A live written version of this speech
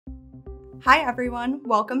Hi everyone,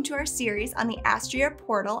 welcome to our series on the Astrea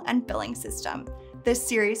portal and billing system. This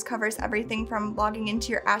series covers everything from logging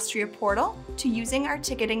into your Astrea portal to using our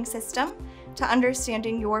ticketing system to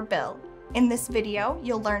understanding your bill. In this video,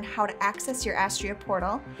 you'll learn how to access your Astrea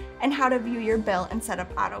portal and how to view your bill and set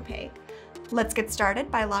up autopay. Let's get started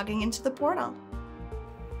by logging into the portal.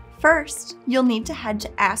 First, you'll need to head to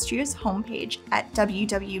Astrea's homepage at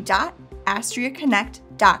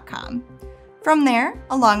www.astreaconnect.com. From there,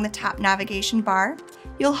 along the top navigation bar,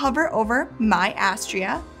 you'll hover over My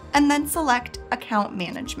Astrea and then select Account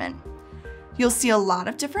Management. You'll see a lot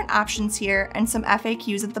of different options here and some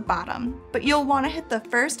FAQs at the bottom, but you'll want to hit the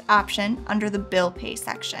first option under the Bill Pay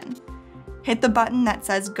section. Hit the button that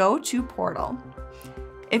says Go to Portal.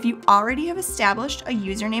 If you already have established a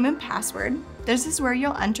username and password, this is where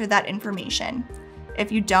you'll enter that information.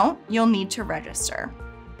 If you don't, you'll need to register.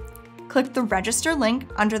 Click the Register link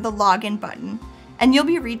under the Login button, and you'll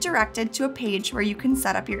be redirected to a page where you can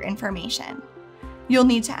set up your information. You'll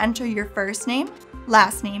need to enter your first name,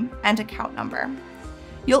 last name, and account number.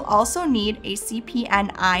 You'll also need a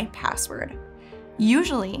CPNI password.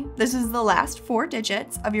 Usually, this is the last 4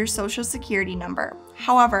 digits of your Social Security number.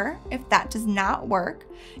 However, if that does not work,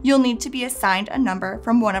 you'll need to be assigned a number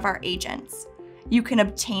from one of our agents. You can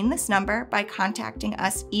obtain this number by contacting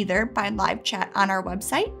us either by live chat on our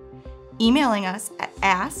website, emailing us at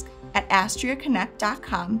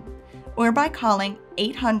ask@astreaconnect.com, or by calling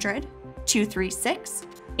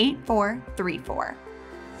 800-236-8434.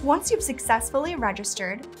 Once you've successfully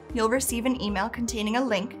registered, you'll receive an email containing a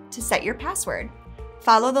link to set your password.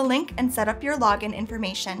 Follow the link and set up your login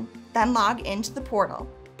information, then log into the portal.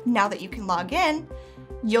 Now that you can log in,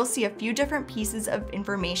 you'll see a few different pieces of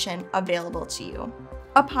information available to you.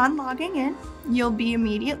 Upon logging in, you'll be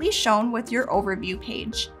immediately shown with your overview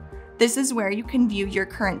page. This is where you can view your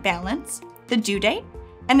current balance, the due date,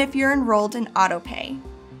 and if you're enrolled in autopay.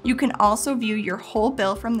 You can also view your whole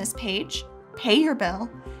bill from this page, pay your bill,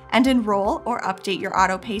 and enroll or update your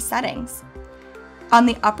autopay settings. On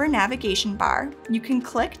the upper navigation bar, you can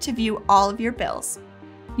click to view all of your bills.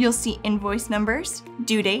 You'll see invoice numbers,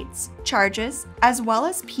 due dates, charges, as well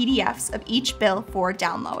as PDFs of each bill for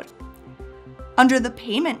download. Under the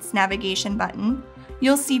Payments navigation button,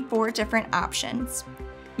 you'll see 4 different options.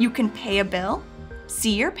 You can pay a bill,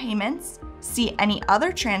 see your payments, see any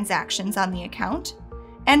other transactions on the account,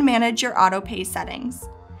 and manage your autopay settings.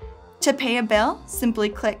 To pay a bill, simply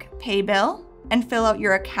click Pay Bill and fill out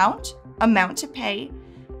your account, amount to pay,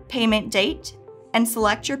 payment date, and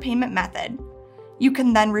select your payment method. You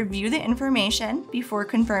can then review the information before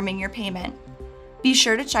confirming your payment. Be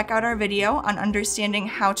sure to check out our video on understanding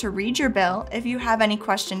how to read your bill if you have any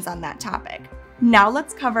questions on that topic. Now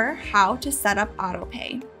let's cover how to set up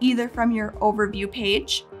autopay, either from your overview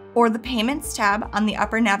page or the Payments tab on the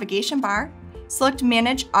upper navigation bar. Select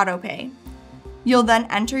Manage Autopay. You'll then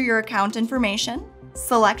enter your account information,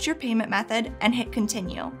 select your payment method, and hit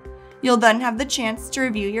Continue. You'll then have the chance to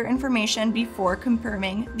review your information before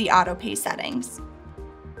confirming the autopay settings.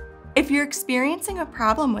 If you're experiencing a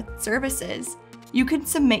problem with services, you can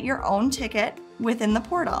submit your own ticket within the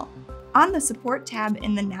portal. On the Support tab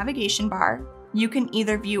in the navigation bar, you can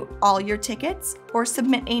either view all your tickets or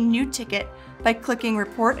submit a new ticket by clicking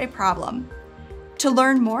Report a Problem. To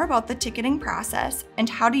learn more about the ticketing process and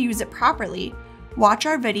how to use it properly, watch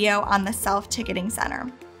our video on the Self-Ticketing Center.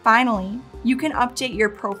 Finally, you can update your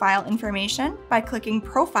profile information by clicking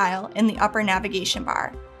Profile in the upper navigation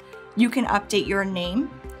bar. You can update your name,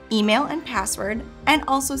 email, and password, and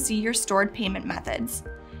also see your stored payment methods.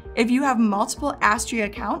 If you have multiple Astrea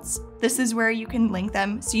accounts, this is where you can link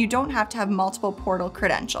them so you don't have to have multiple portal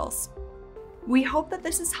credentials. We hope that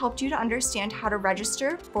this has helped you to understand how to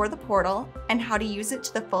register for the portal and how to use it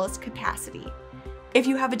to the fullest capacity. If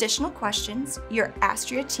you have additional questions, your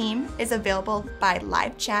Astrea team is available by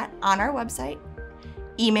live chat on our website,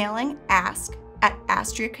 emailing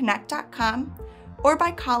ask@astreaconnect.com, or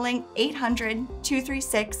by calling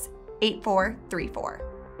 800-236-8434.